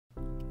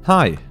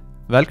Hi,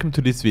 welcome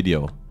to this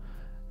video.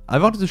 I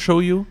wanted to show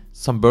you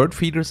some bird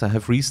feeders I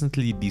have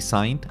recently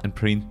designed and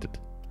printed.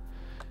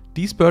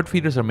 These bird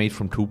feeders are made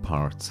from two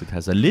parts. It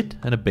has a lid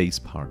and a base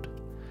part.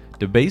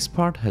 The base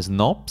part has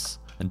knobs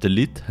and the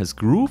lid has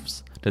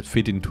grooves that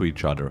fit into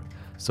each other,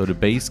 so the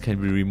base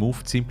can be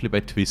removed simply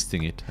by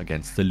twisting it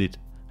against the lid,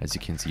 as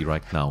you can see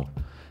right now.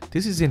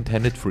 This is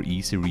intended for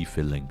easy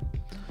refilling.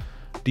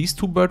 These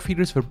two bird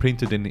feeders were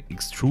printed in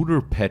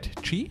extruder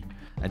PETG,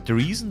 and the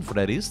reason for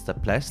that is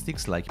that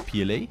plastics like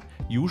PLA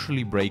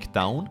usually break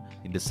down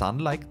in the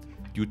sunlight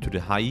due to the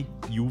high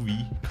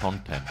UV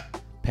content.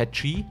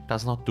 PETG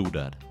does not do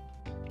that.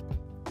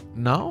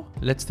 Now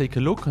let's take a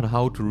look on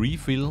how to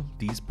refill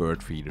these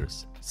bird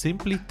feeders.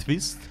 Simply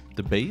twist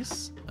the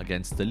base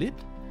against the lid,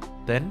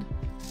 then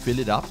fill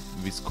it up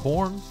with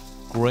corn,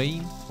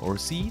 grain or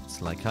seeds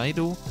like I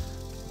do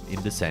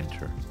in the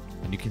center.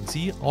 And you can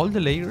see all the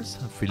layers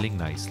are filling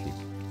nicely,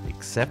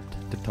 except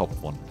the top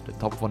one. The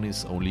top one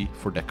is only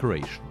for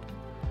decoration.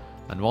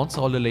 And once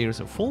all the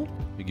layers are full,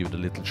 we give it a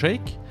little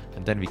shake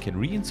and then we can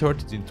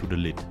reinsert it into the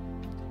lid.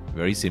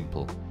 Very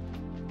simple.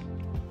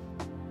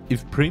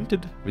 If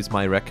printed with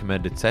my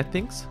recommended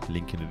settings,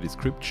 link in the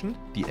description,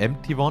 the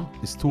empty one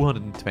is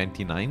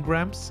 229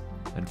 grams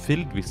and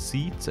filled with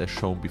seeds as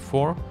shown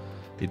before,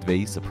 it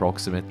weighs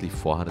approximately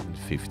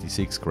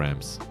 456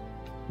 grams.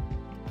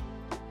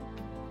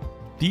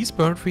 These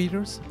bird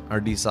feeders are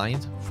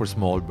designed for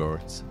small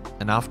birds,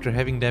 and after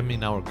having them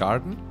in our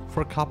garden for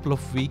a couple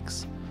of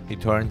weeks,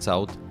 it turns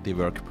out they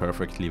work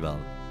perfectly well.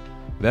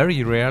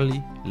 Very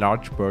rarely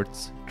large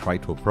birds try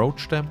to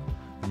approach them,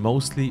 and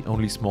mostly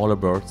only smaller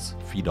birds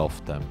feed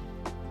off them.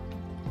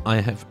 I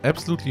have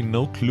absolutely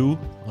no clue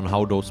on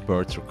how those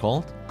birds are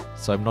called,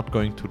 so I'm not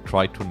going to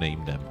try to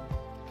name them.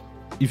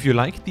 If you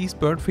like these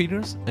bird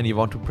feeders and you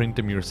want to print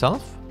them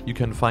yourself, you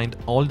can find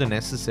all the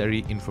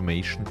necessary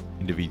information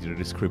in the video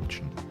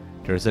description.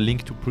 There is a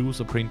link to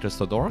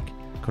prusaprinters.org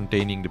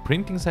containing the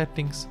printing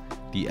settings,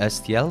 the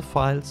STL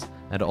files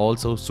and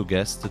also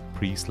suggested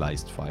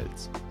pre-sliced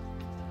files.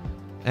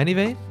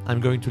 Anyway, I'm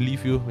going to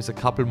leave you with a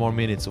couple more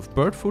minutes of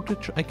bird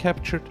footage I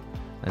captured,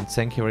 and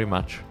thank you very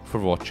much for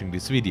watching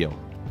this video.